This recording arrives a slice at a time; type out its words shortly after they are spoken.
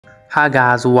Hi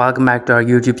guys, welcome back to our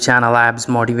YouTube channel Abs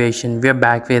Motivation. We're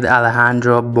back with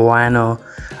Alejandro Bueno,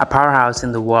 a powerhouse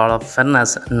in the world of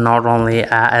fitness. Not only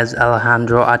is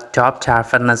Alejandro a top-tier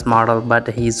fitness model, but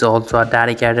he's also a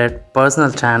dedicated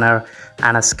personal trainer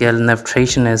and a skilled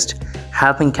nutritionist,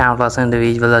 helping countless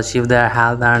individuals achieve their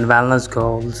health and wellness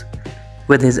goals.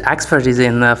 With his expertise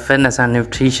in fitness and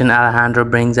nutrition, Alejandro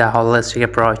brings a holistic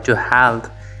approach to health.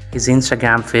 His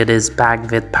Instagram feed is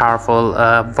packed with powerful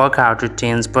workout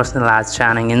routines, personalized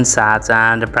training insights,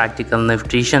 and practical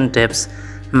nutrition tips,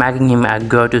 making him a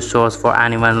go-to source for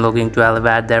anyone looking to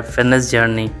elevate their fitness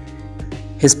journey.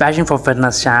 His passion for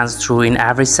fitness shines through in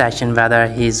every session, whether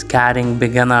he's guiding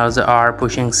beginners or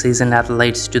pushing seasoned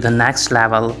athletes to the next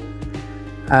level.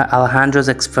 Alejandro's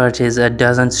expertise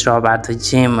doesn't stop at the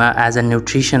gym. As a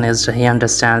nutritionist, he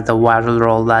understands the vital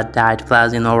role that diet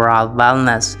plays in overall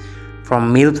wellness.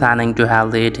 From meal planning to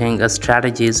healthy eating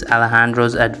strategies,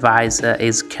 Alejandro's advice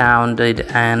is grounded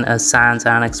in science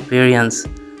and experience,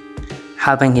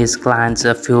 helping his clients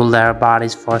fuel their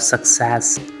bodies for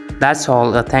success. That's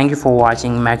all. Thank you for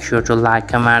watching. Make sure to like,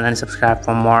 comment, and subscribe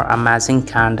for more amazing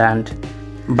content.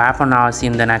 Bye for now. See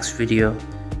you in the next video.